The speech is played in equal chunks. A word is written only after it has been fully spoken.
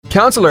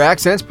Counselor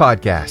Accents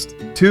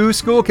Podcast. 2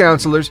 school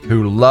counselors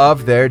who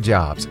love their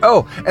jobs.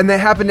 Oh, and they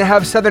happen to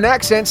have Southern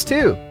accents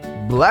too.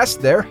 Bless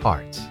their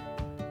hearts.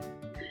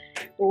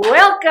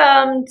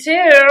 Welcome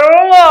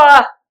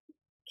to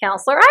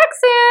Counselor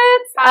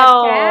Accents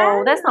Podcast.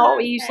 Oh, that's not what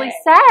we usually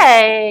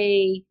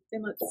say.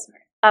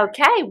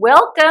 Okay,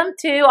 welcome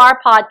to our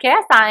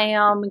podcast. I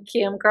am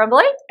Kim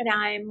Crumbly. And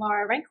I'm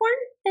Laura Rankhorn.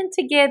 And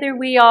together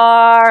we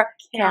are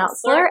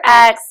Counselor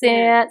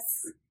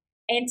Accents.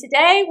 And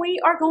today we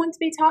are going to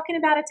be talking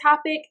about a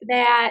topic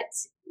that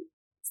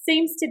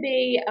seems to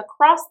be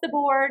across the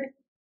board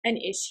an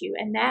issue,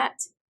 and that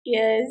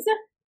is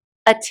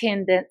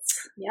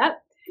attendance.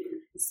 Yep.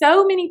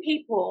 So many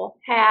people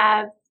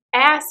have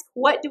asked,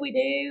 what do we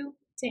do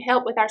to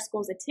help with our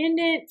school's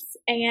attendance?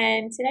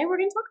 And today we're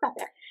going to talk about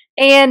that.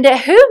 And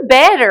who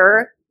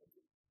better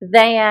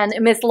than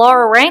Miss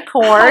Laura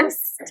Rankhorn? Oh,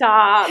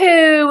 stop.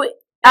 Who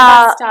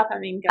Stop, I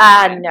mean, go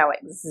I ahead. know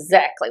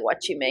exactly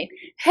what you mean.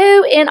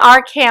 Who in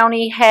our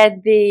county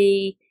had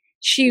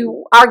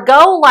our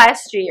goal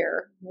last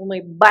year, when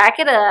we back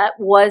it up,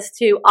 was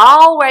to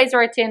all raise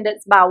our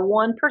attendance by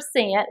 1%,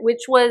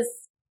 which was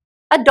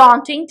a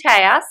daunting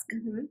task.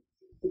 Mm-hmm.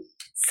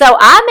 So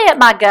I met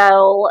my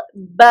goal,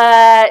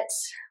 but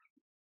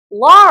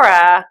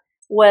Laura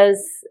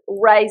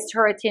raised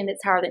her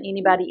attendance higher than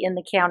anybody in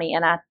the county,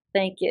 and I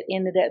think it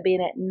ended up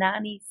being at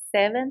 97%.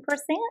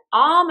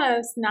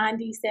 Almost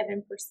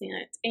 97%.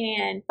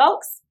 And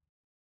folks,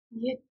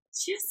 you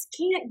just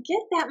can't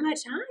get that much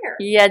higher.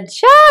 You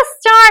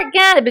just aren't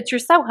gonna, but you're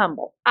so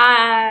humble.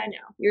 I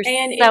know. You're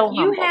And so if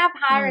you humble. have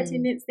higher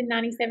attendance than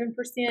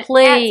 97%,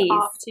 Please, hats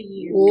off to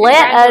you.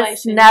 let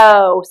us Congratulations.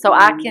 know so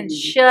I can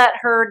shut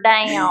her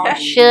down.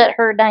 Shut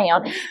her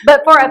down.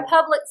 But for a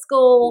public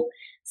school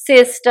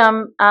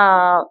system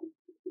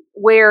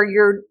where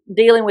you're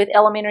dealing with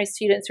elementary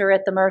students who are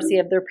at the mercy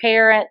of their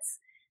parents,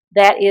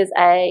 that is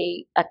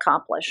a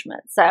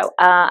accomplishment. So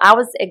I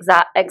was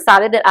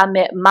excited that I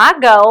met my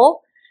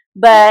goal,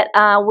 but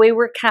we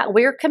were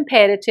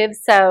competitive,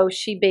 so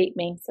she beat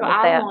me. So with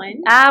I that.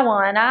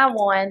 won. I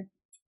won.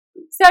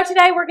 So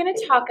today we're going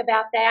to talk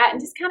about that and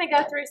just kind of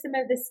go through some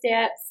of the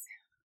steps.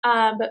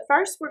 But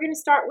first, we're going to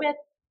start with,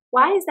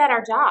 why is that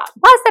our job?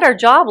 Why is that our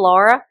job,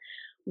 Laura?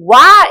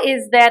 Why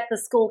is that the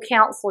school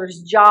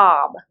counselor's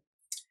job?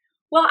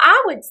 Well,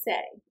 I would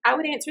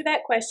answer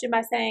that question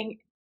by saying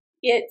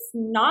it's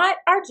not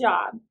our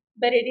job,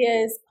 but it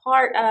is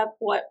part of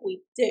what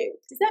we do.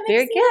 Does that make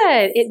Very sense?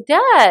 good. It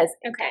does.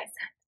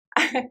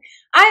 Okay.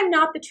 I am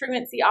not the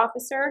truancy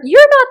officer,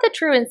 You're not the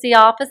truancy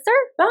officer.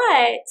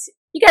 but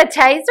You got a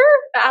taser?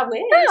 I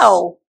wish.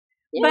 No.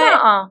 But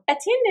Yeah.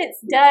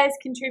 attendance does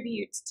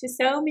contribute to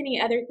so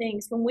many other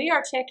things. When we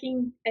are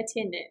checking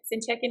attendance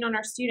and checking on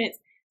our students,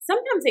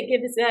 sometimes it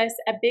gives us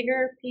a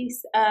bigger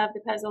piece of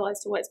the puzzle as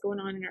to what's going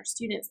on in our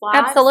students' lives.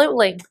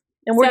 Absolutely.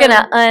 And we're So-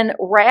 going to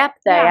unwrap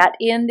that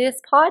in this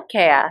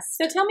podcast.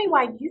 So tell me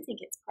why you think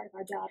it's part of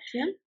our job,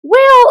 Kim.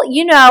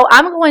 Well,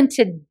 I'm going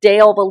to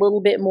delve a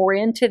little bit more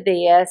into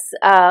this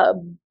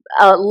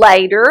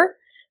later.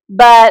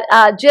 But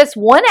just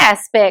one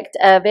aspect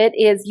of it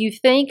is you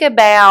think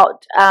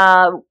about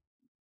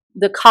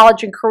the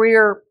college and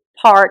career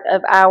part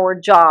of our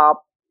job.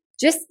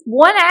 Just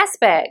one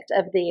aspect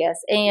of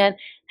this and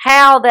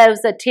how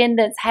those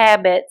attendance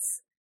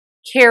habits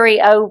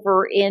carry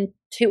over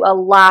into a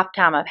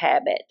lifetime of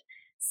habit.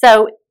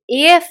 So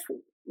if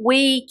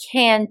we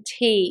can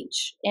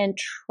teach and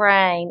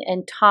train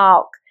and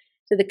talk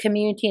to the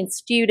community and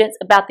students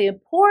about the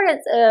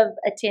importance of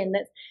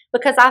attendance,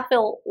 because I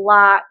feel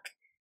like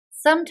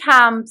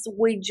sometimes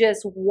we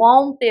just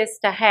want this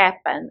to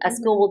happen. A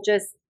school will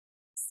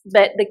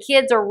but the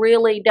kids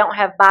don't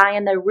have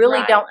buy-in. They really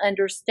Right. don't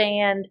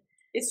understand.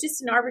 It's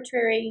just an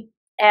arbitrary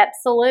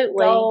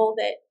Absolutely. goal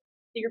that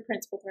your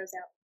principal throws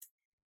out.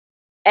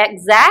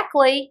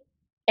 Exactly.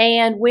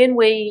 And when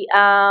we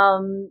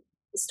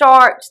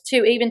start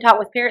to even talk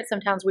with parents,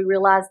 sometimes we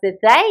realize that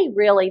they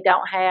really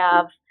don't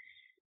have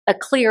a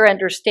clear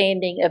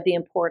understanding of the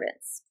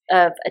importance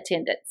of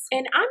attendance.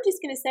 And I'm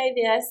just going to say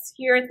this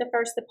here at the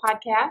first of the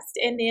podcast,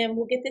 and then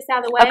we'll get this out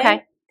of the way.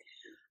 Okay.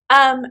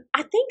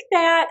 I think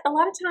that a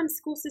lot of times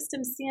school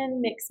systems send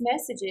mixed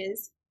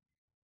messages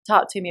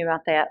Talk to me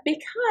about that.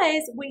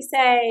 because we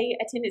say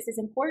attendance is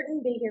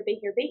important, be here, be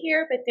here, be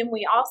here, but then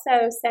we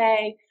also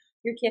say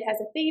your kid has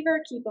a fever,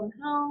 keep them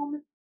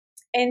home.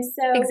 And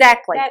so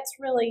Exactly. that's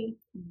really,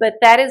 But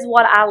that is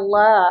what I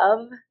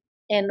love,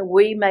 and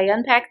we may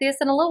unpack this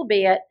in a little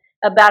bit,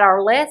 about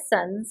our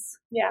lessons.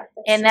 yeah.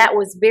 And that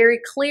was very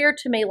clear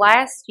to me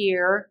last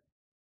year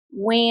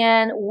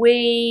when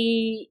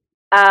we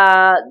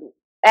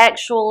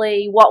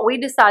actually, what we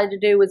decided to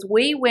do was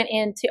we went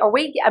into,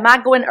 am I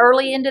going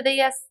early into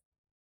this?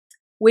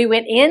 We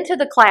went into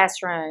the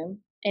classroom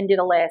and did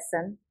a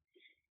lesson.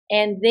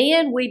 And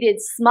then we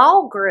did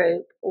small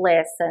group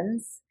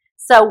lessons.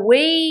 So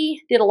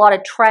we did a lot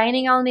of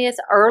training on this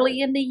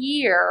early in the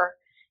year.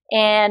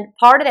 And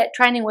part of that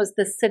training was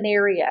the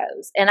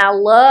scenarios. And I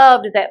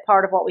loved that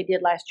part of what we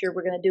did last year.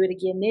 We're going to do it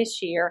again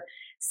this year.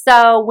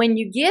 So when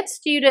you give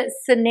students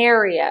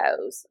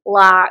scenarios,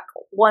 like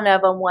one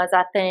of them was,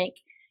 I think,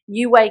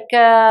 you wake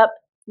up,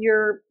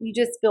 you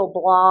just feel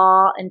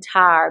blah and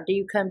tired. Do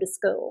you come to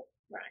school?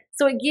 Right.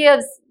 So it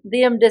gives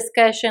them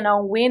discussion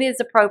on when is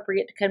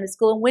appropriate to come to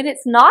school and when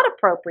it's not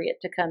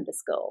appropriate to come to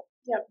school.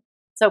 Yep.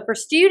 So for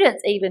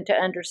students even to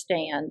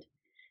understand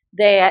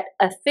that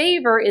a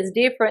fever is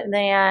different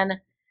than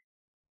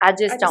I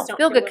just don't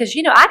feel good, because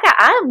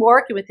I'm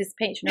working with this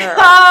pinched nerve.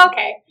 Oh,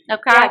 okay.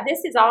 Okay. Yeah,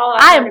 this is all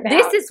I'm about.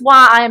 This is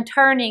why I am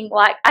turning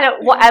like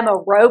I'm a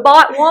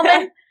robot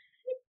woman.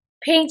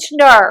 Pinched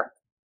nerve.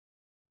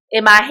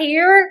 Am I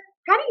here?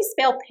 How do you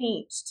spell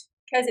pinched?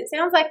 Because it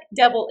sounds like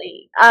double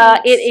E.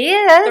 It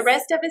is. The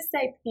rest of us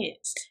say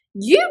pinched.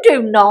 You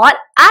do not.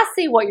 I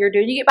see what you're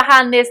doing. You get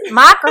behind this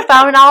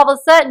microphone and all of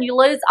a sudden you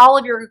lose all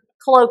of your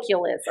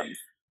colloquialisms.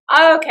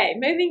 Okay,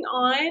 moving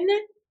on.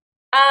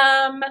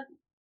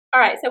 All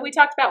right, so we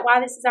talked about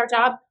why this is our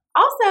job.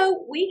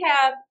 Also, we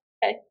have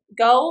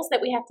goals that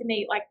we have to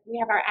meet. Like we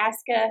have our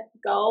ASCA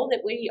goal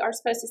that we are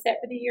supposed to set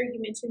for the year. You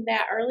mentioned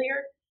that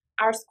earlier.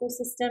 Our school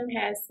system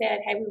has said,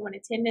 hey, we want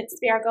attendance to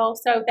be our goal.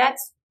 So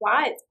that's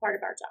why it's part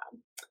of our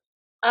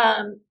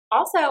job.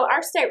 Also,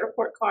 our state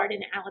report card in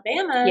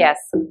Alabama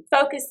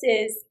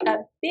focuses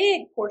a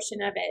big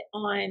portion of it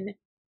on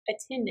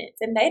attendance.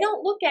 And they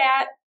don't look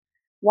at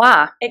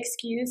why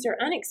excused or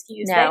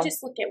unexcused. No. They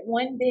just look at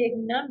one big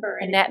number.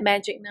 And that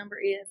magic number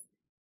is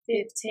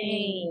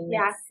 15.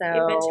 Yeah.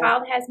 So if a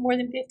child has more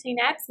than 15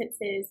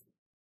 absences,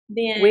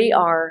 then we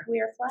are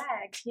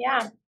flagged.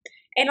 Yeah.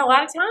 And a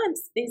lot of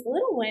times these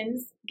little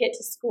ones get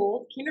to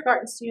school,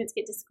 kindergarten students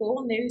get to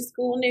school,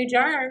 new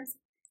germs.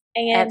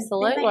 And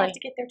absolutely. Then they have to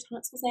get their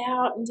tonsils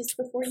out, and just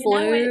before you Flu.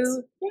 know it,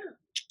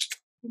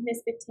 you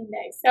miss 15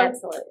 days. So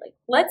absolutely.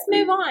 Let's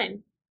move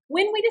on.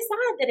 When we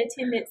decide that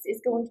attendance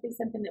is going to be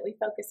something that we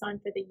focus on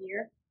for the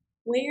year,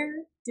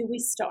 where do we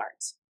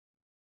start?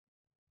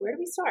 Where do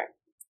we start?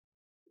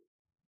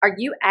 Are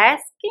you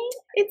asking?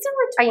 It's a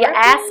rhetorical. Are you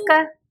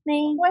asking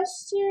me?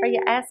 Question. Are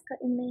you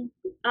asking me?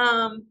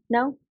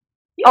 No.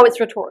 Yeah. Oh, it's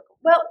rhetorical.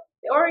 Well,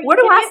 or where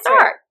do I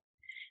start?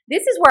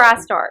 This is where I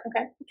start.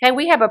 Okay.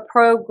 We have a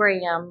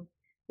program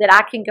that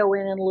I can go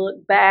in and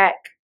look back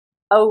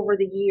over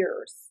the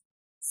years.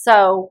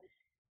 So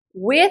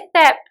with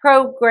that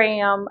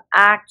program,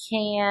 I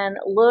can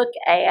look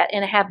at,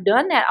 and have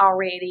done that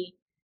already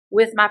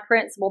with my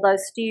principal,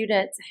 those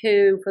students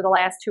who for the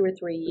last 2 or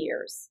 3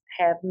 years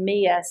have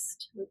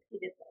missed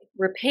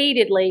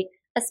repeatedly,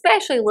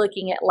 especially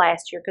looking at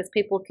last year, because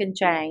people can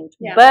change.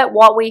 Yeah. But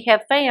what we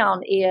have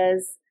found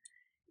is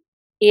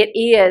it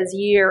is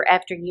year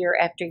after year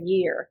after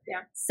year.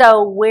 Yeah.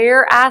 So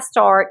where I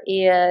start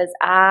is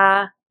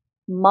I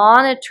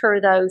monitor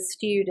those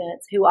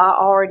students who I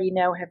already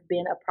know have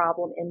been a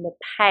problem in the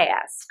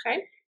past.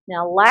 Okay.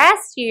 Now,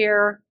 last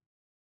year,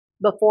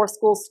 before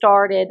school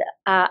started,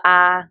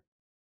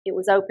 it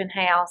was open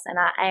house, and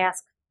I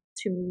asked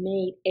to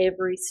meet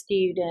every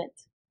student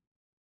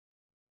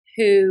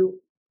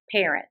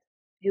parent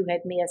who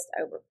had missed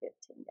over 15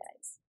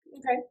 days.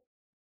 Okay.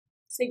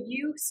 So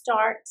you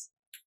start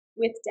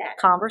with data.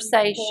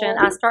 Conversation.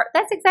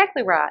 That's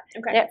exactly right.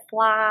 Okay. That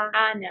fly.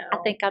 I know. I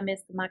think I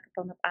missed the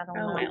microphone. I don't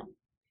know. Well.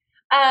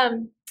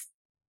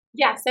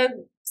 Yeah,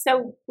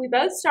 so we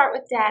both start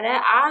with data.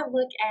 I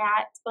look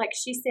at, like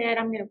she said,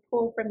 I'm going to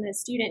pull from the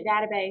student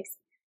database.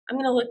 I'm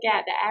going to look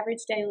at the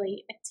average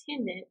daily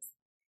attendance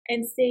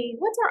and see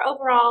what's our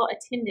overall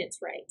attendance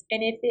rate.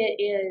 And if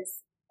it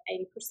is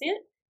 80%,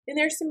 then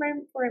there's some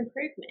room for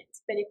improvement.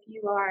 But if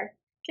you are,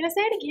 can I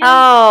say it again?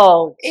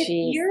 Oh, if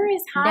geez. you're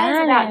as high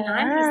as about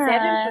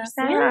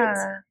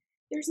 97%,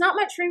 there's not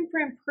much room for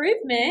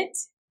improvement.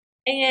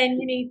 And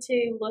you need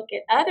to look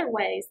at other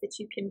ways that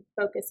you can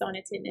focus on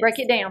attendance. Break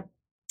it down.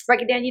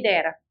 Break it down your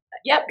data.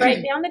 Yep, break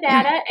down the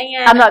data.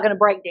 And I'm not going to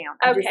break down.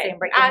 I'm okay. just saying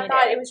break down your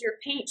thought data. it was your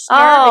pinched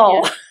nerve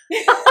again.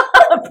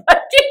 Break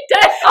it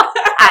down.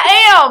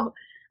 I am.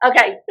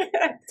 Okay.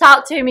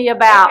 Talk to me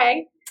about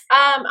okay.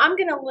 I'm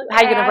going to look how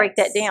you're going to break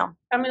that down.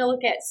 I'm going to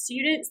look at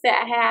students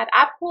that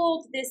I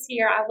pulled this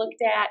year, I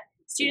looked at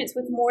students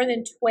with more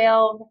than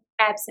 12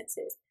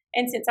 absences.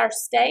 And since our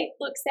state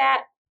looks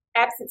at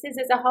absences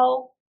as a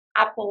whole,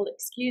 I pulled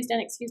excused,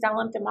 unexcused. I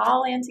lumped them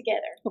all in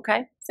together.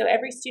 Okay. So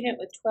every student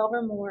with 12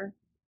 or more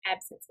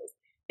absences.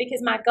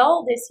 Because my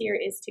goal this year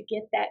is to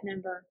get that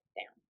number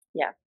down.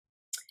 Yeah.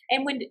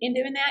 And when in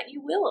doing that,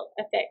 you will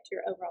affect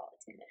your overall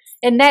attendance.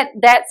 And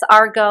that's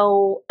our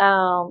goal.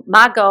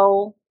 My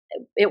goal,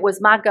 it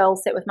was my goal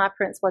set with my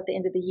principal at the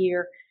end of the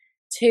year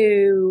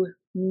to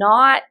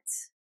not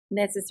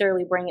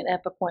necessarily bring it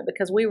up a point,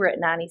 because we were at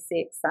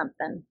 96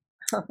 something.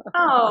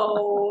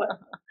 Oh,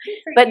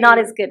 but not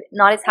as good,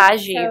 not as high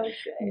as you. So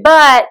good.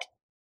 But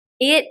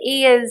it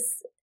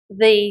is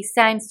the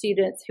same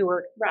students who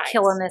are Right.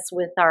 killing us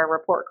with our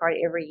report card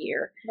every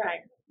year.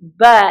 Right.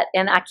 But,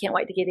 and I can't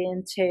wait to get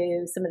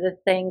into some of the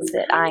things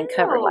that I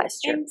uncovered know.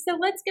 last year. And so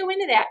let's go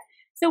into that.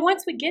 So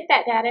once we get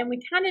that data and we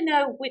kind of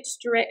know which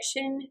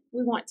direction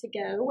we want to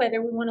go,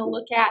 whether we want to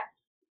look at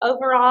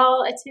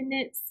overall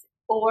attendance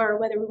or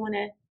whether we want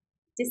to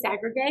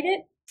disaggregate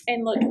it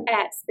and look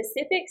at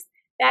specifics,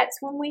 that's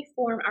when we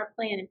form our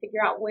plan and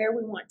figure out where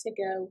we want to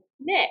go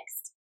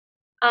next.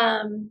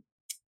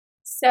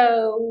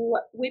 So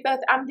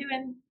I'm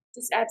doing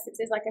just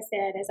absences, like I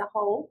said, as a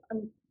whole.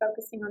 I'm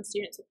focusing on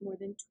students with more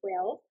than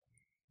 12.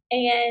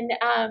 And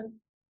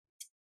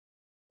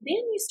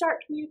then you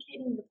start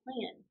communicating the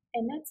plan,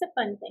 and that's a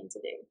fun thing to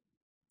do.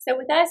 So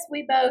with us,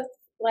 we both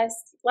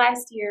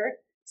last year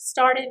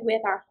started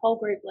with our whole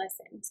group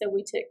lesson. So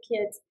we took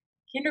kids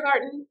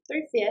kindergarten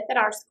through 5th at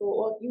our school.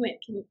 Well, you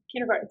went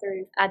kindergarten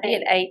through I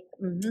did 8.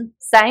 Mm-hmm.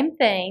 Same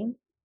thing.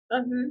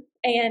 Mm-hmm.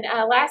 And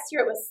last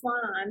year it was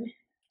slime.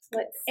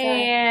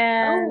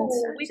 And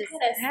we've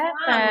had a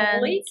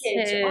slime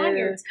leakage on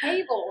your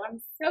table.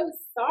 I'm so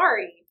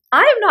sorry.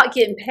 I am not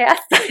getting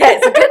past that.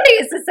 It's a good thing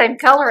it's the same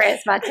color as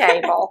my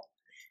table.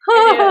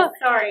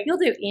 Sorry. You'll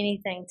do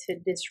anything to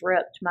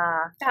disrupt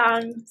my...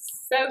 I'm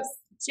so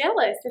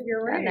jealous of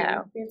your room. I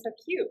know. Being so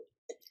cute.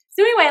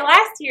 So anyway,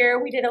 last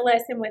year we did a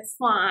lesson with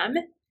slime.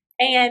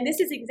 And this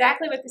is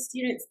exactly what the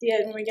students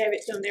did when we gave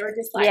it to them. They were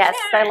just like, yes,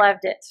 they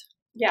loved it.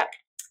 Yeah.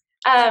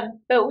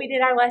 But we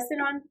did our lesson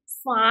on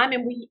slime,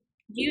 and we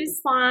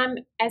used slime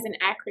as an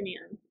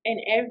acronym,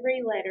 and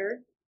every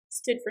letter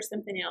stood for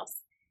something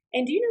else.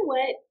 And do you know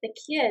what? The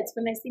kids,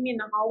 when they see me in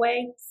the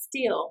hallway,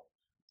 still,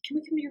 can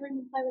we come to your room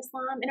and play with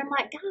slime? And I'm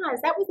like, guys,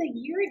 that was a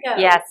year ago.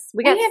 Yes,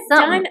 we have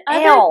done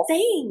other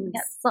things. We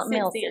got something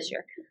else this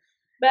year.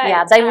 But,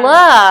 yeah, they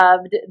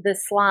loved the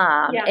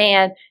slime. Yeah.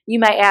 And you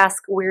may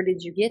ask, where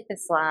did you get the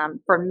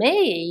slime? For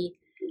me,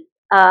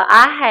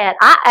 I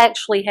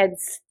actually had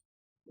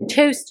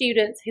 2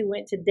 students who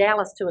went to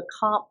Dallas to a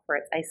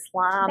conference, a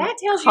slime That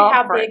tells conference. you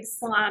how big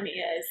slime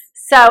is.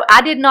 So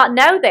I did not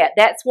know that.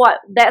 That's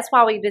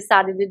why we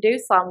decided to do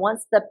slime.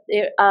 Once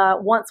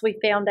we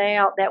found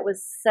out that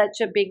was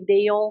such a big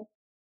deal.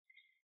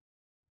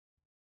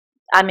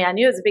 I mean, I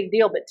knew it was a big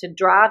deal, but to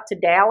drive to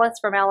Dallas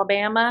from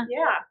Alabama,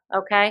 Yeah.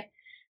 okay.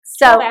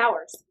 So 12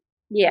 hours.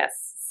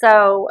 yes.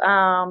 So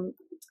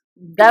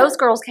those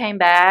girls came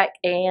back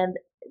and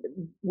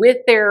with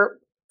their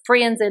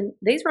friends, and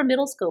these were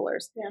middle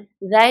schoolers. Yeah.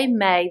 They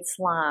made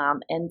slime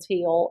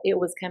until it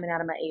was coming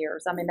out of my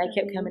ears. I mean, they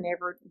kept coming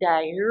every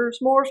day. Here's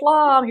more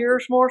slime.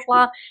 Here's more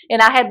slime.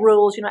 And I had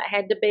rules. You know, it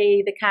had to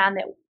be the kind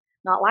that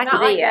not like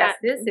Not this. like that.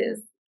 This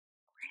is,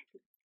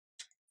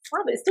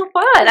 but it's still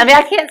fun. I mean,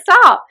 I can't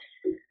stop.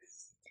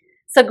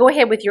 So go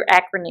ahead with your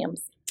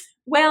acronyms.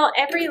 Well,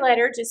 every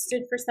letter just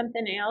stood for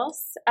something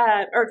else,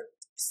 or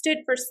stood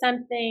for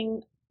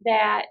something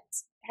that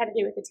had to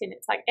do with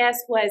attendance. Like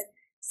S was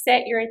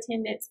set your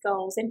attendance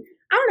goals. And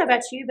I don't know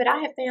about you, but I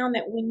have found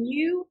that when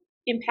you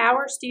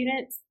empower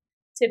students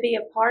to be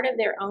a part of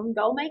their own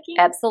goal making,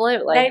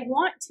 Absolutely. they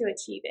want to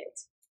achieve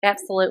it.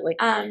 Absolutely.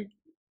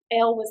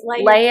 L was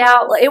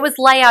layout. It was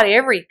layout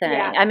everything.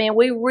 Yeah. I mean,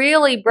 we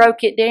really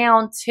broke it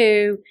down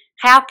to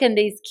how can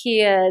these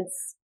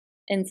kids,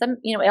 and some,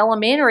 you know,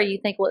 elementary, you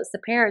think, well, it's the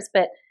parents,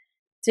 but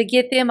to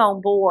get them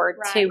on board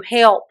to Right.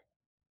 help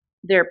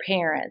their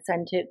parents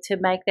and to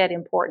make that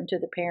important to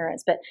the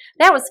parents. But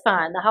that was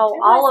fun.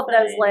 All of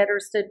those fun.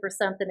 letters stood for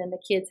something, and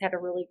the kids had a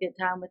really good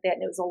time with that.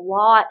 And it was a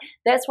lot.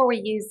 That's where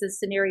we used the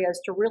scenarios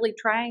to really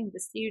train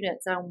the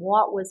students on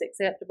what was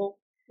acceptable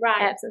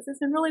Right. absences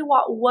and really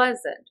what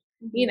wasn't.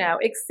 Mm-hmm. You know,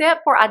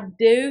 except for I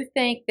do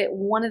think that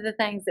one of the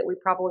things that we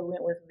probably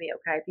went with would be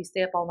okay if you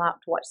stay up all night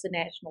to watch the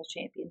national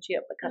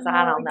championship, because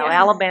I don't know,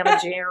 yeah. Alabama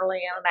generally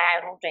in a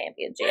national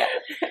championship.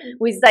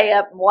 We stay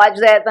up and watch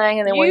that thing,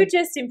 and then You we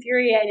just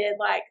infuriated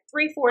like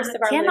 3/4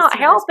 of our cannot listeners,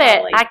 help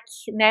it.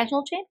 probably,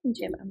 National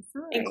championship. I'm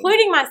sorry,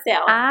 including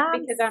myself,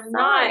 I'm because I'm sorry.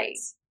 not.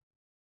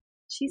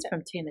 She's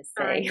from Tennessee.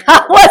 I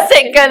I, know.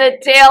 wasn't gonna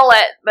tell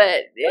it,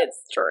 but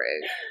it's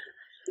true.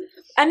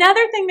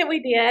 Another thing that we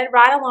did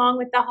right along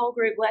with the whole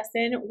group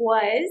lesson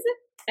was,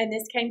 and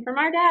this came from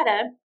our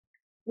data,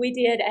 we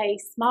did a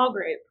small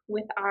group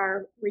with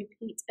our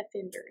repeat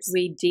offenders.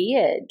 We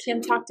did.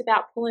 Kim talked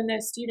about pulling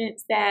those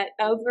students that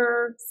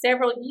over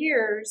several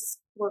years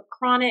were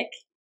chronic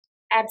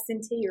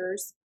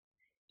absenteers.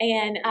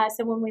 And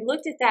so when we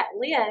looked at that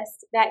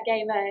list, that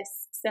gave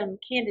us some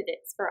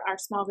candidates for our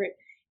small group.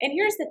 And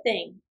here's the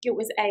thing. It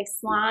was a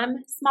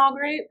slime small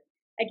group,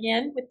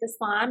 again, with the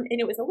slime. And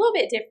it was a little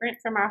bit different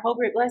from our whole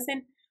group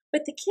lesson.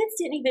 But the kids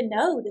didn't even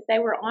know that they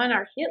were on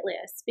our hit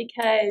list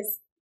because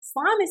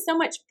slime is so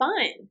much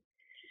fun.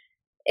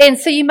 And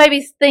so you may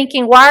be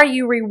thinking, why are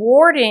you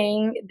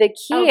rewarding the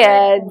Oh,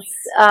 good kids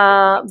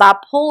point. by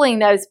pulling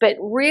those? But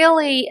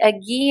really,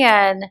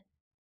 again,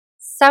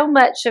 so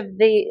much of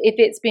if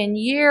it's been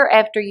year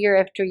after year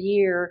after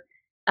year,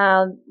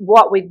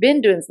 what we've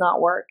been doing is not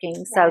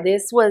working. So Right.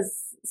 this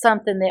was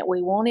something that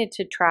we wanted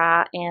to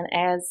try, and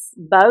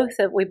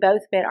we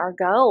both met our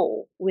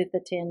goal with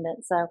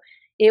attendance. So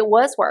it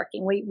was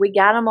working. We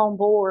got them on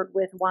board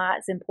with why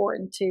it's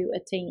important to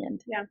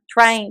attend. Yeah.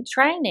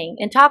 Training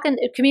and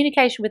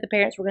communication with the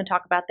parents. We're going to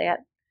talk about that.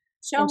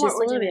 Show them And just what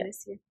we're a little doing bit.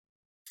 this year.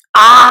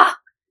 I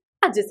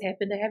just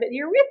happen to have it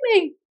here with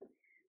me.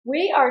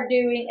 We are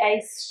doing a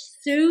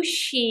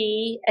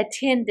sushi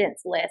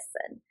attendance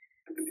lesson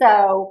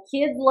So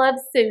kids love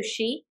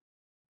sushi,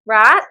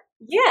 right?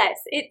 Yes,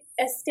 it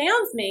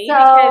astounds me So,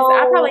 because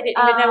I probably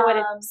didn't even know what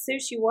a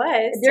sushi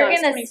was. They're till I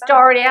was going to 25.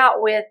 start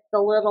out with the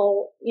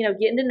little,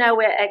 getting to know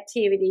it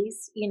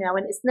activities,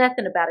 and it's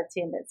nothing about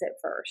attendance at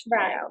first.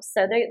 Right.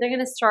 So they're going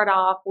to start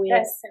off with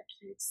That's so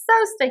cute. so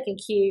stinking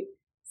cute.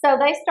 So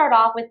they start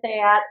off with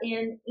that,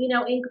 and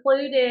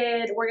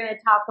included, we're going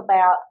to talk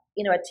about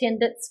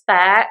attendance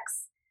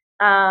facts,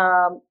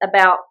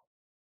 about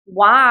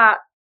what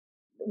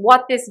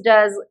this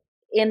does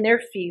in their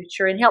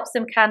future, and helps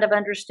them kind of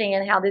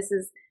understand how this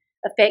is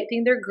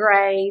affecting their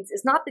grades.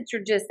 It's not that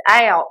you're just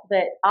out,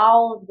 but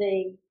all of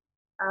the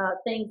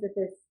things that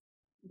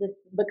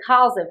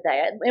because of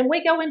that. And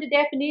we go into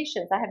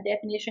definitions. I have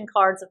definition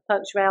cards of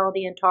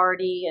punctuality and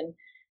tardy, and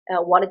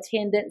what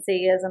attendance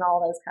is, and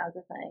all those kinds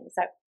of things.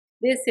 So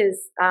this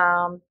is,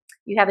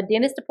 you have a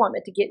dentist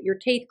appointment to get your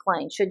teeth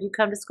cleaned. Should you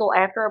come to school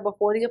after or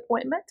before the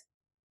appointment?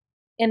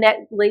 And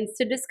that leads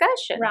to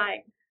discussion.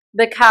 Right.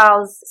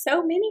 Because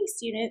so many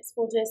students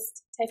will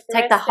just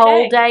take the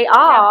whole day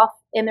off,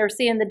 and they're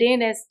seeing the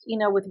dentist,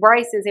 with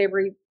braces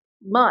every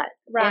month.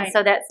 Right. And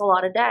so that's a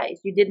lot of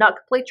days. You did not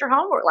complete your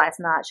homework last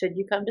night. Should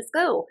you come to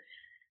school?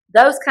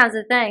 Those kinds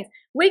of things.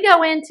 We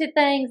go into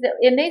things that,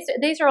 and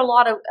these are a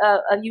lot of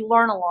you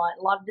learn a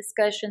lot of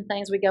discussion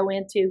things we go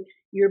into.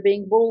 You're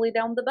being bullied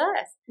on the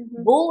bus.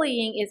 Mm-hmm.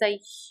 Bullying is a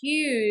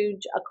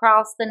huge,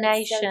 across the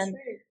nation,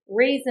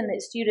 reason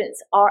that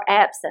students are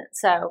absent.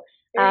 So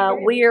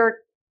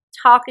we're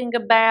talking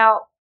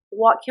about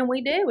what can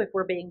we do if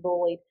we're being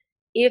bullied.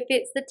 If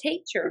it's the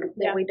teacher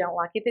that we don't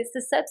like, if it's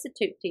the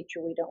substitute teacher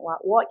we don't like,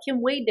 what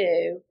can we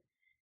do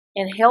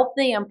and help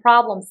them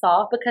problem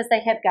solve, because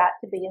they have got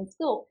to be in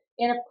school.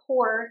 And of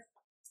course,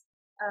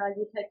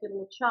 you take your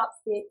little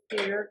chopsticks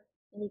here,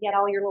 and you got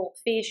all your little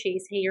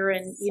fishies here,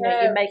 and you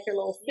make your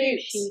little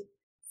sushi.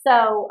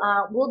 So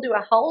we'll do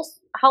a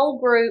whole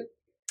group.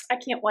 I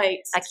can't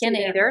wait. I can't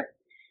either.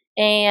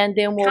 And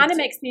then we'll kind of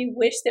makes me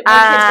wish that more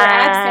kids were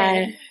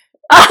absent.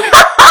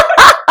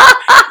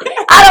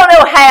 I don't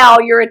know how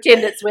your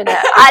attendance went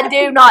up. I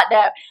do not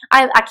know.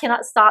 I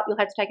cannot stop. You'll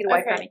have to take it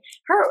away from me.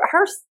 Her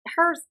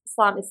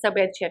slime is so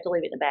bad that you have to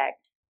leave it in the bag.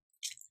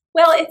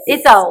 Well,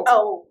 it's old.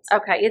 Old.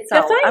 Okay, it's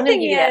old. The funny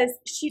thing is,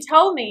 she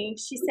told me,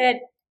 she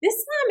said, this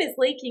slime is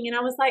leaking, and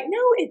I was like,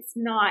 no, it's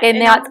not. And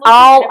now it's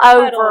all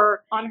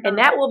over, and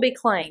that will be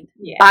cleaned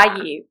by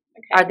you.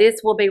 Okay. Or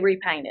this will be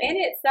repainted. And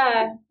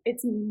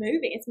it's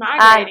moving. It's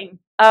migrating.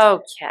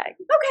 Okay,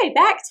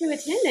 back to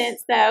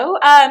attendance, though.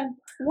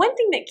 One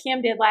thing that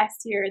Kim did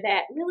last year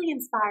that really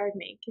inspired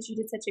me, because you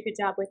did such a good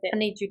job with it. I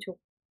need you to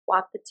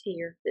wipe the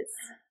tear.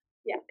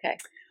 Okay.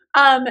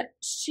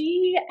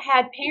 She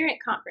had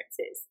parent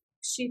conferences.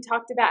 She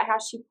talked about how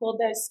she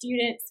pulled those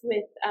students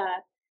with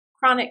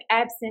chronic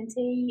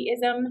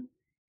absenteeism,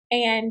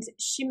 and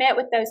she met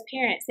with those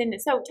parents.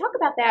 And so talk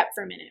about that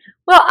for a minute.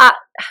 Well,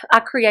 I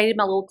created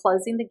my little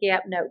Closing the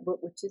Gap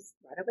notebook, which is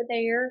right over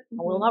there.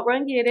 Mm-hmm. I will not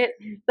run get it,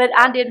 but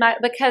I did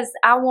because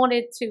I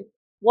wanted to,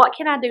 what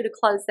can I do to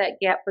close that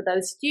gap for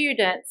those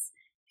students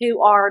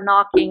who are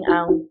knocking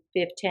on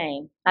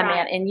 15? I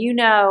mean, and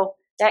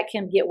that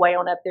can get way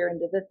on up there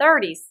into the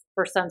 30s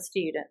for some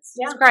students.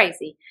 Yeah. It's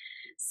crazy.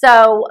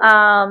 So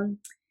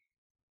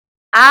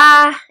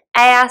I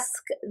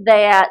ask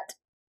that,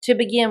 to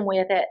begin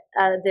with, that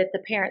the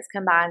parents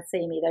come by and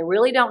see me. They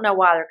really don't know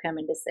why they're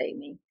coming to see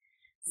me.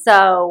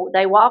 So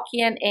they walk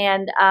in,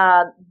 and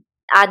I'm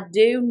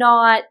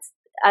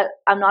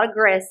not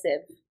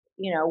aggressive,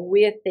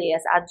 with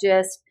this. I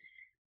just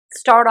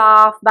start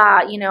off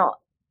by,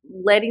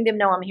 letting them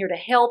know I'm here to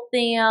help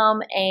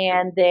them,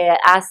 and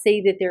that I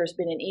see that there's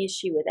been an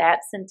issue with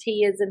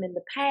absenteeism in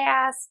the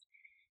past.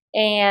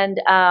 And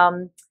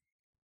when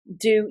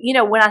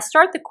I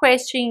start the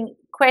questioning,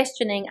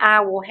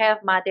 I will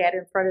have my dad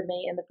in front of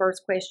me, and the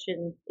first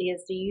question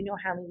is, do you know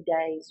how many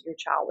days your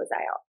child was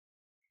out?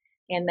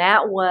 And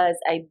that was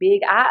a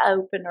big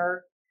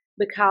eye-opener,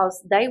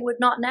 because they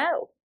would not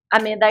know. I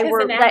mean,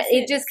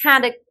 it just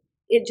kind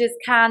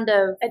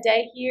of a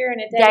day here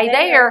and a day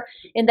there,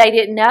 and they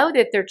didn't know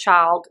that their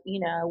child,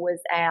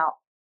 was out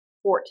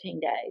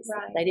 14 days.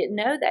 Right. They didn't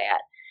know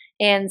that.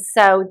 And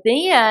so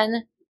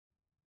then,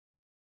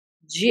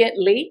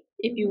 gently,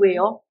 if you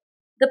will,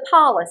 the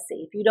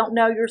policy. If you don't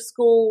know your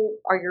school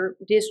or your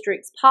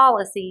district's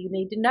policy, you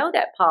need to know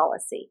that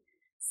policy.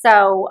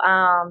 So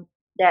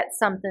that's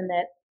something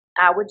that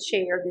I would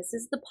share. This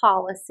is the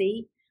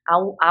policy.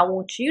 I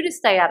want you to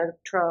stay out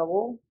of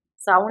trouble.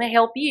 So I want to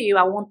help you.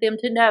 I want them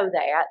to know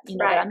that,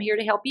 that I'm here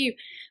to help you.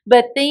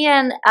 But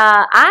then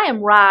I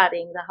am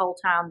writing the whole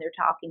time they're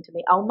talking to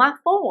me on my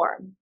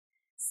form,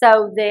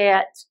 so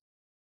that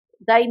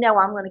they know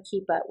I'm going to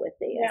keep up with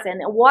this. Yeah.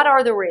 And what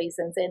are the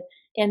reasons?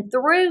 And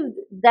through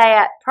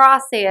that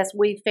process,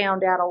 we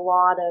found out a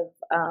lot of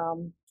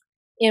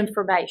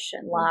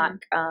information,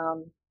 like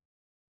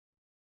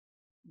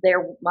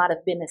there might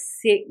have been a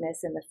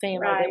sickness in the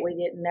family that we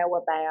didn't know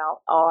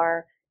about,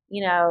 or,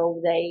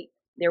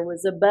 there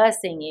was a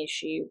busing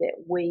issue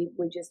that we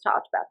just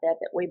talked about that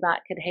we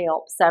could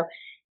help. So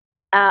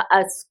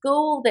a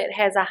school that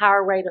has a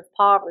higher rate of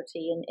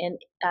poverty, and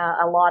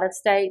a lot of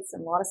states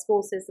and a lot of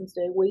school systems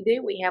do.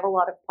 We have a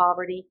lot of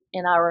poverty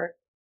in our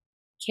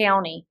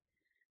county.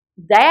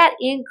 That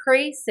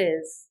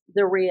increases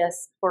the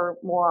risk for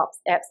more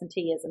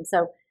absenteeism.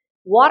 So,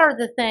 what are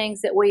the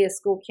things that we as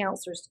school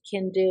counselors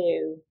can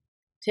do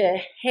to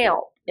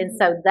help? And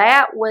so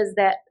that was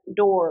that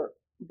door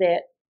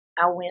that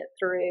I went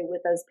through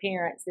with those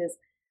parents, is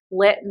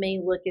let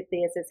me look at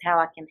this as how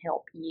I can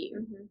help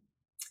you. Mm-hmm.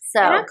 So,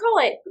 and I call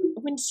it,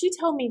 when she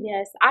told me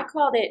this, I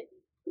called it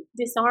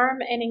disarm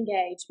and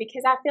engage,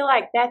 because I feel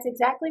like that's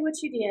exactly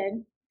what you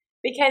did.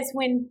 Because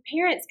when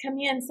parents come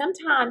in,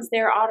 sometimes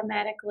they're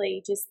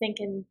automatically just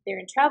thinking they're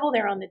in trouble,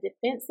 they're on the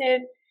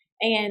defensive,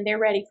 and they're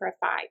ready for a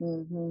fight.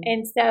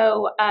 And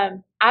so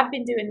I've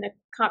been doing the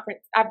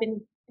conference, I've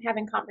been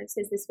having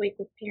conferences this week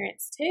with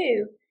parents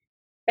too,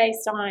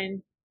 based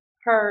on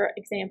her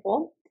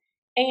example.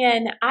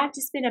 And I've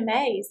just been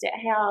amazed at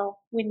how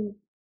when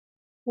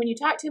you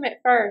talk to them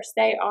at first,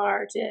 they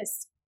are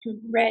just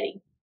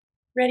ready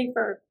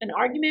for an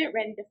argument,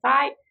 ready to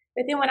fight.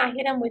 But then when I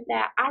hit them with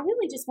that, I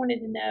really just wanted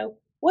to know,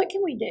 what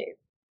can we do?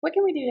 What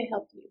can we do to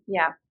help you?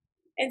 Yeah.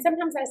 And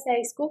sometimes I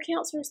say school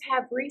counselors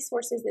have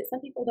resources that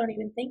some people don't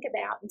even think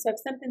about. And so if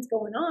something's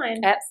going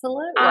on,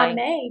 Absolutely, I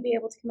may be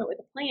able to come up with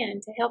a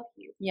plan to help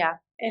you. Yeah.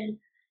 And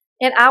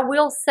I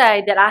will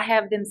say that I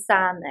have them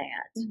sign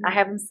that. I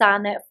have them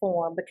sign that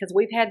form, because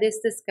we've had this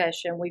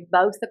discussion. We've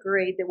both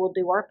agreed that we'll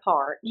do our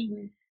part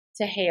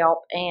to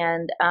help.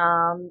 And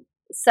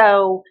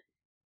so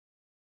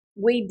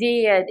we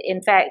did.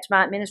 In fact,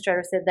 my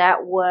administrator said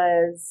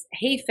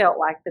he felt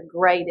like the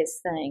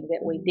greatest thing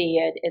that we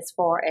did as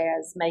far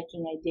as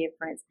making a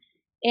difference.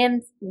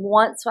 And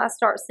once I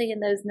start seeing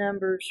those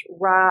numbers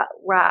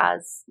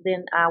rise,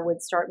 then I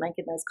would start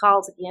making those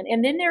calls again.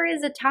 And then there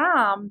is a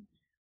time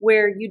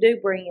where you do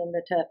bring in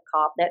the tough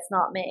cop. That's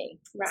not me.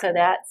 Right. So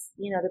that's,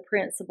 the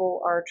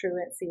principal or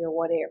truancy or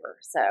whatever.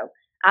 So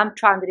I'm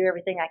trying to do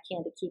everything I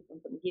can to keep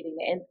them from getting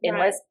it. And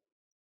Right.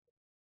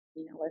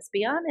 let's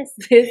be honest.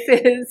 This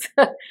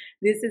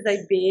is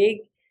a big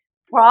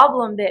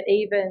problem that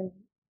even,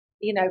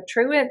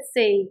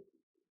 truancy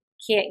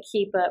can't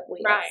keep up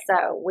with. Right.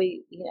 So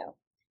we,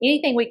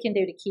 anything we can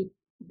do to keep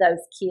those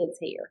kids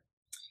here.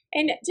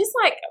 And just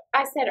like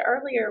I said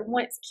earlier,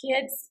 once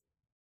kids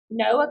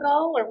know a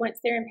goal, or once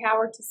they're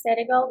empowered to set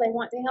a goal, they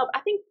want to help.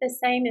 I think the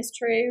same is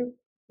true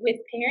with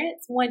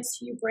parents. Once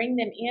you bring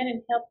them in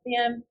and help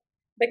them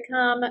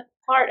become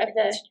part of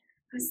the...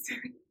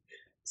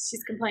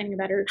 She's complaining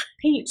about her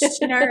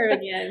pinched nerve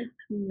again.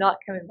 Not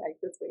coming back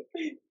this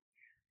week.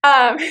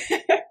 Oh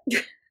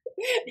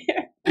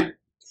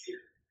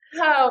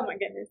my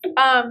goodness.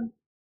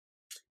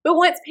 But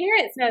once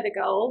parents know the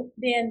goal,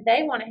 then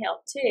they want to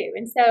help too.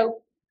 And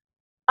so,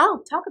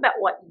 talk about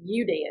what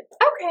you did.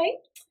 Okay.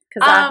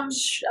 Because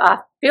I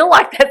feel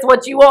like that's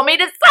what you want me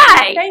to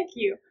say. Thank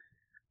you.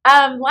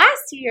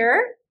 Last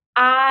year,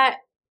 I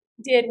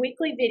did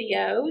weekly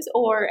videos,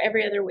 or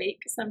every other week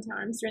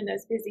sometimes during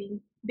those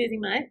busy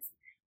months.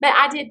 But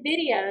I did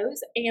videos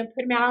and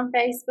put them out on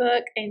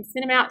Facebook and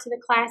sent them out to the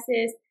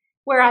classes,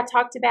 where I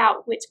talked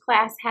about which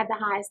class had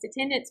the highest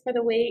attendance for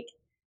the week.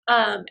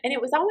 And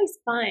it was always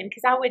fun,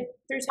 because I would,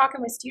 through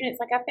talking with students,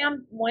 like I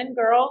found one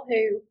girl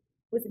who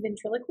was a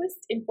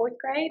ventriloquist in 4th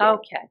grade.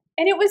 Okay.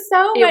 And it was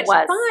so much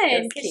fun,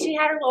 It was because cute. she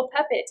had her little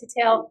puppet to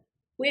tell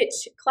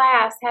which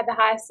class had the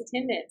highest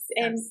attendance.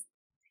 And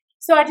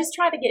so I just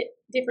try to get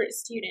different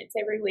students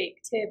every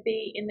week to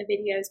be in the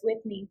videos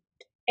with me.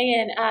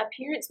 And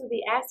parents would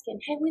be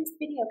asking, hey, when's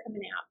the video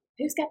coming out?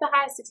 Who's got the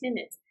highest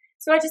attendance?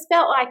 So I just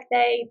felt like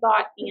they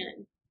bought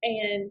in,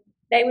 and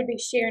they would be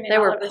sharing it. They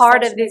all were over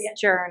part social of this media.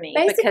 journey.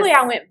 Basically,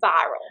 I went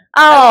viral.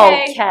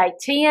 Okay,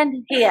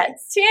 10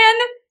 hits. 10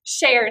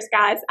 shares,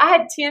 guys. I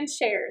had 10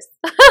 shares.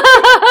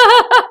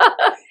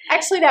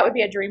 Actually, that would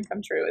be a dream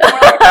come true.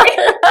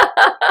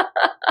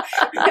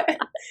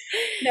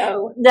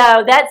 No,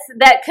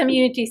 that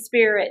community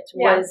spirit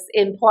was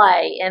in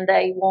play, and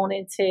they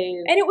wanted to.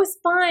 And it was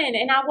fun.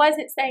 And I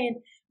wasn't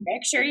saying,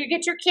 make sure you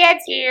get your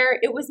kids here.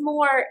 It was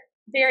more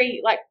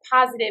very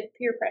positive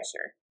peer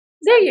pressure.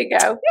 There you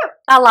go. Yeah.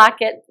 I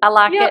like it.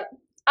 It.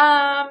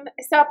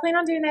 So I plan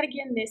on doing that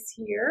again this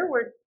year.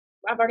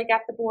 I've already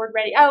got the board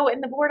ready. Oh,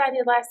 and the board I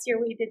did last year,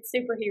 we did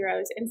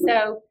superheroes. And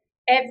so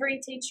every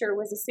teacher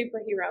was a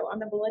superhero on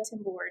the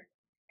bulletin board,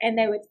 and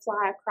they would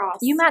fly across.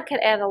 You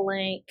could add a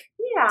link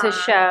to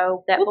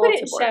show that we'll bulletin put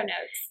it in board. show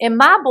notes. And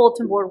my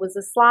bulletin board was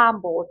a slime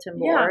bulletin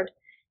board,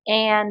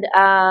 and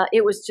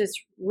it was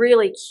just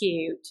really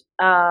cute.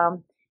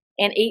 And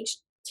each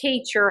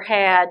teacher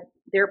had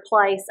their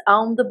place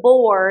on the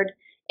board,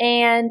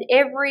 and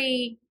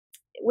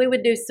we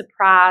would do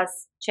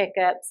surprise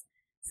checkups,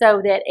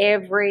 so that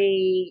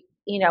every,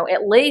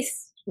 at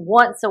least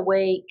once a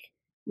week,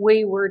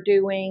 we were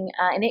doing,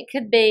 and it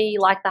could be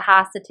like the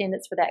highest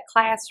attendance for that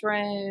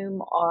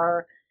classroom,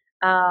 or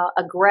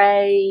a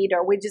grade,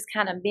 or we just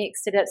kind of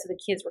mixed it up so the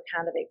kids were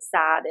kind of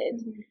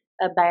excited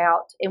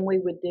about, and we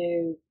would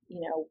do,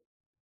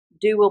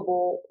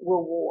 doable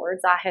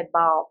rewards. I had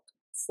bought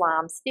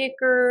slime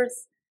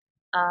stickers,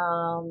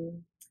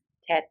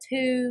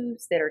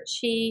 tattoos that are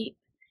cheap,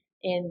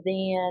 and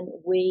then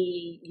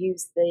we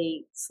use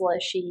the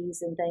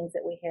slushies and things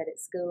that we had at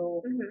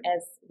school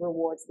as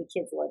rewards. The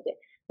kids loved it.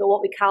 But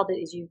what we called it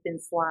is you've been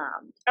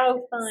slimed.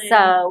 Oh, fun.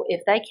 So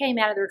if they came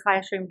out of their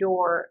classroom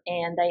door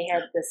and they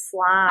had the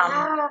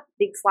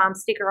big slime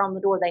sticker on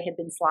the door, they had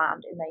been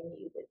slimed, and they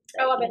knew that.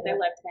 I bet they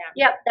loved that.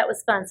 Yep, that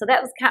was fun. So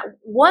that was kind of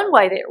one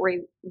way that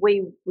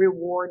we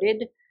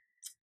rewarded.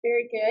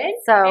 Very good.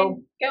 So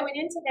and going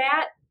into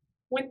that,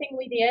 one thing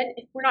we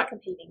did, we're not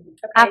competing.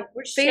 Okay, I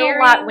we're feel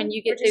sharing, like when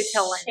you get we're through just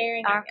telling,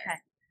 sharing. okay.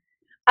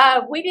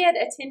 We did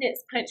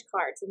attendance punch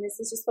cards, and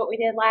this is just what we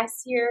did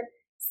last year.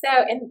 So,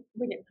 and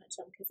we didn't punch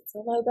them because it's a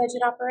low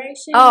budget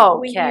operation. Oh,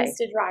 we okay. used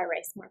a dry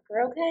erase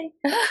marker. Okay,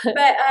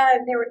 but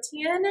there were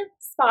 10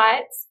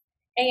 spots,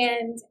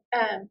 and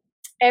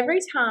every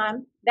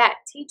time that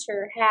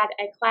teacher had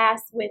a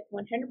class with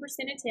 100%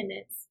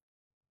 attendance,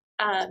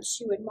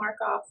 she would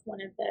mark off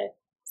one of the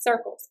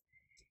circles.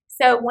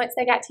 So once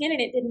they got 10, and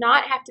it did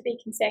not have to be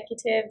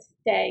consecutive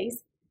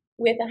days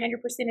with 100%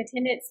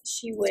 attendance,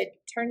 she would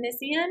turn this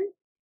in,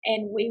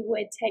 and we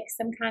would take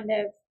some kind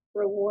of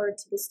reward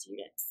to the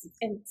students.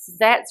 And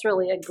that's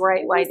really a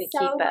great way to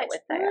keep up with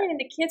that. And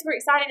the kids were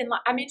excited. And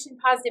I mentioned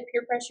positive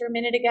peer pressure a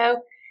minute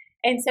ago.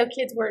 And so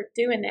kids were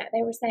doing that.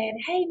 They were saying,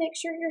 hey, make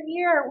sure you're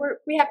here.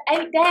 We have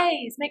 8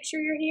 days. Make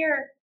sure you're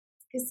here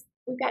because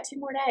we've got 2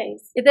 more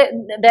days.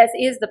 That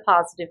is the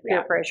positive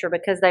peer pressure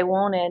because they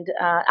wanted,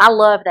 I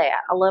love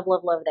that. I love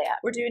that.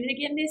 We're doing it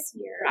again this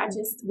year. I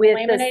just with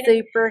laminated,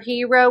 the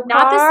superhero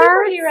not cards. the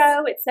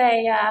superhero. It's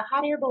a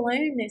hot air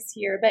balloon this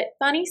year. But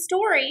funny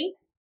story,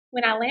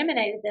 when I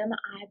laminated them,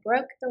 I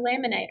broke the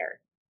laminator.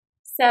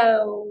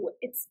 So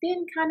it's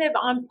been kind of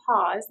on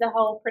pause. The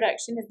whole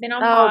production has been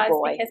on pause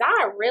because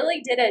I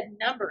really did a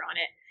number on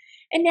it.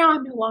 And now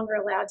I'm no longer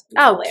allowed to use the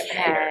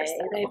laminator.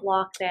 So. They've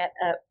locked that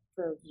up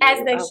for you.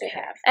 As they should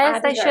have.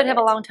 As they should have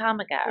a long time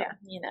ago,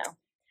 you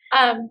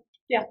know.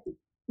 Yeah.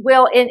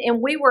 Well,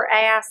 and we were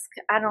asked,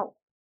 I don't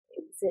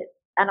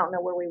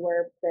know where we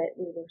were, but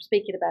we were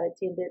speaking about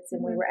attendance,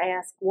 and we were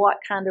asked what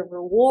kind of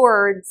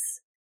rewards,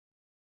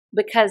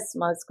 because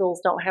most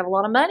schools don't have a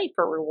lot of money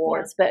for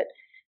rewards, but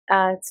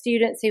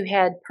students who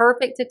had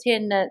perfect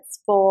attendance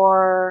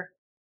for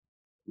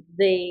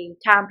the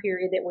time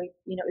period that we,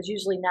 it was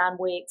usually 9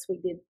 weeks. We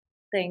did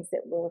things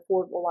that were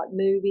affordable, like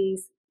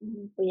movies.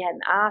 We had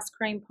an ice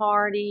cream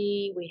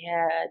party. We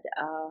had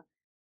a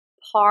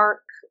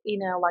park,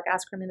 like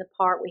ice cream in the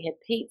park. We had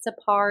pizza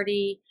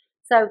party.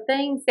 So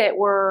things that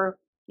were,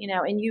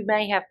 and you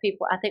may have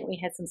people, I think we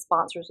had some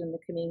sponsors in the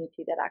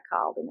community that I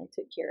called, and they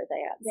took care of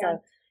that. Yeah.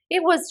 So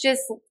it was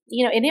just,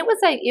 and it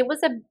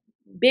was a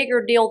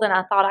bigger deal than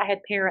I thought. I had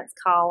parents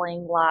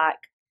calling like,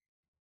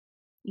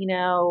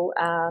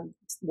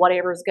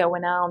 whatever's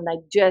going on,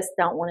 they just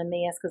don't want to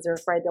miss because they're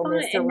afraid they'll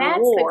miss the reward. That's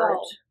the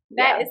goal.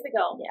 That is the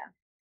goal. Yeah.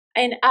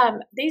 And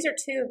these are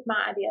 2 of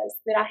my ideas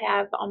that I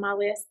have on my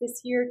list this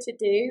year to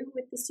do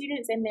with the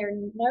students, and they're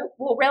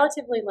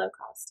relatively low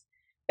cost.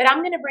 But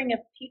I'm going to bring a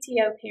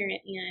PTO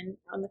parent in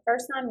on the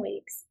first 9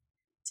 weeks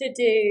to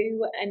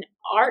do an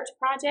art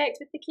project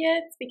with the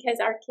kids because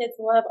our kids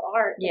love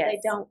art, but they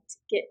don't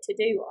get to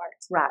do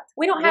art. Right.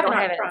 We don't have an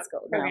art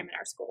program in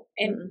our school.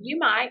 And you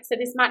might, so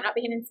this might not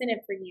be an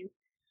incentive for you.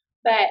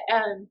 But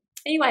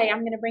anyway, I'm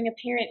going to bring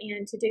a parent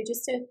in to do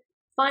just a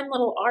fun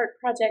little art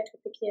project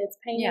with the kids,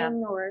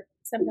 painting or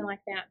something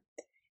like that.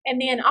 And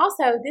then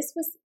also, this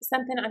was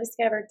something I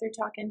discovered through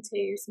talking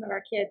to some of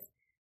our kids.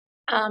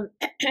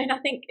 And I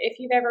think if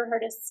you've ever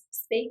heard us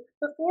speak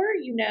before,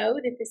 you know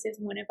that this is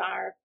one of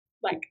our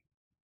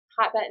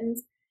hot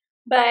buttons.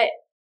 But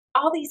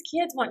all these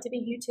kids want to be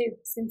YouTube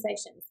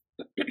sensations.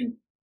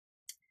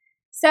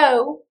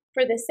 So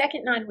for the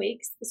second 9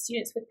 weeks, the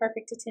students with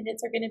perfect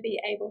attendance are going to be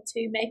able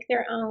to make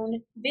their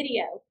own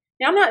video.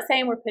 Now, I'm not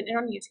saying we're putting it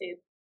on YouTube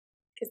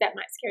because that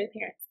might scare the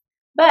parents,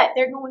 but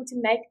they're going to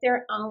make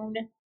their own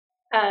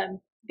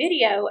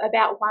video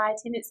about why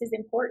attendance is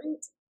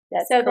important.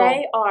 That's cool.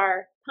 They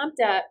are pumped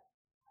up,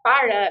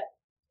 fired up.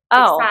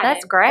 Oh,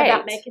 that's great.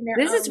 About making their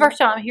this own is the first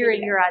time I'm hearing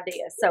video. your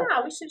ideas. So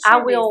we should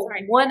share I will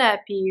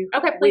one-up you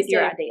with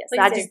your ideas. Please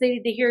I just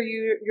needed to hear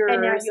yours.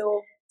 And now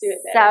you'll do it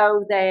better.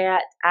 So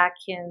that I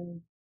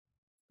can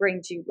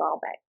bring Jude Law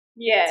back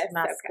to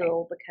my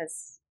school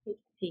because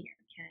he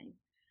came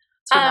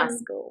to my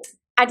school.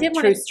 I did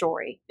True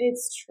story.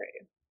 It's true.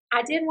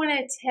 I did want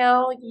to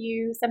tell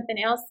you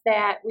something else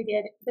that we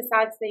did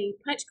besides the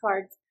punch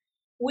cards.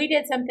 We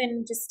did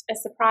something, just a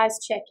surprise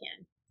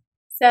check-in.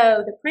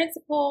 So the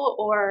principal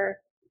or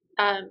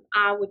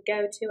I would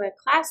go to a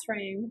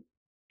classroom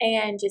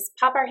and just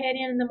pop our head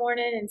in the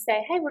morning and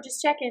say, hey, we're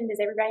just checking. Does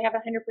everybody have 100%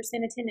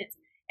 attendance?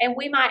 And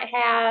we might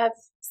have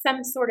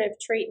some sort of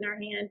treat in our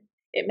hand.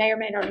 It may or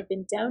may not have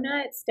been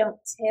donuts. Don't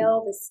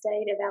tell the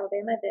state of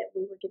Alabama that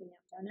we were giving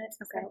out donuts.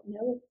 Okay. I don't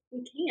know if we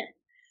can.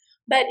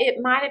 But it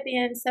might have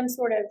been some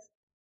sort of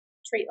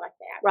treat like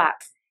that. Right.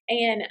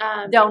 And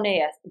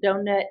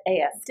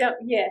Donut-esque.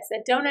 yes,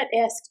 a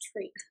donut-esque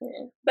treat.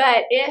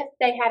 But if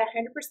they had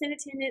 100%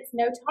 attendance,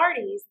 no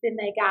tardies, then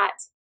they got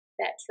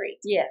that treat.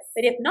 Yes.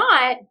 But if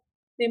not,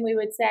 then we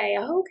would say,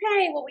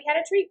 okay, well, we had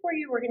a treat for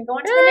you. We're going to go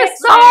on to the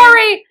next one.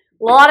 Sorry.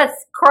 A lot of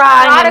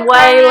crying Lot and of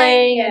crying,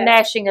 wailing yes. and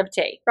gnashing of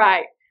teeth.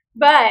 Right.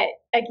 But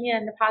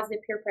again, the positive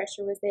peer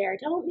pressure was there.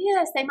 Don't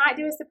miss. They might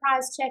do a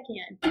surprise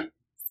check-in.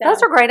 So,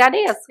 Those are great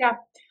ideas. yeah.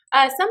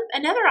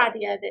 Another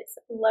idea that's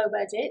low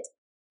budget.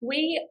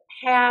 We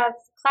have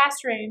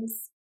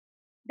classrooms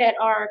that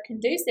are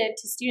conducive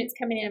to students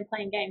coming in and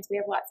playing games. We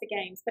have lots of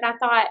games, but I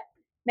thought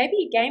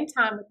maybe game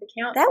time with the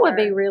counselor That would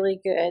be really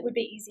good. would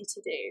be easy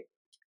to do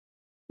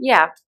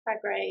Yeah, by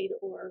grade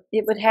or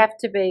it would have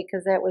to be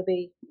because that would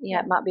be,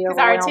 it might be because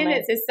our overwhelming.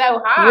 attendance is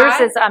so high. Yours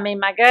is,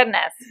 my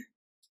goodness.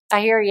 I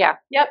hear ya.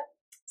 Yep.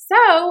 So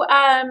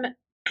I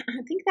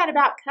think that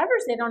about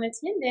covers it on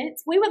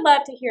attendance. We would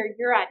love to hear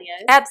your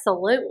ideas.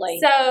 Absolutely.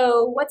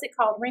 So what's it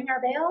called? Ring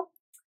our bell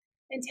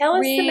and tell us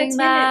some Ring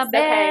my attendance.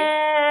 bell.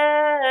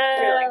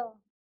 Okay. Really.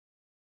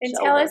 And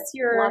tell Shoulder. us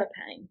your. A lot of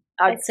pain.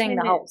 I'd sing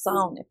the whole attendance.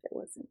 song if it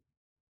wasn't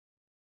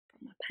for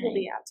my We'll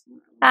pain. be out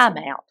tomorrow. I'm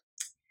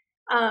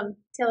out.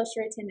 Tell us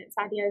your attendance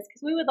ideas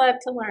because we would love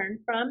to learn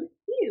from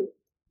you.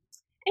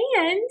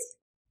 And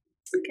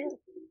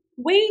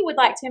we would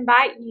like to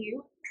invite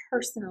you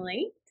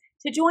personally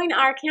to join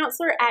our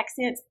Counselor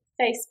Accents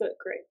Facebook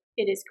group.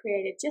 It is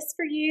created just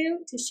for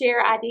you to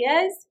share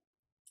ideas.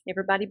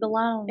 Everybody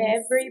belongs.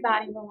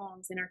 Everybody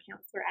belongs in our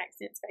Counselor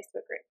Accents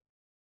Facebook group.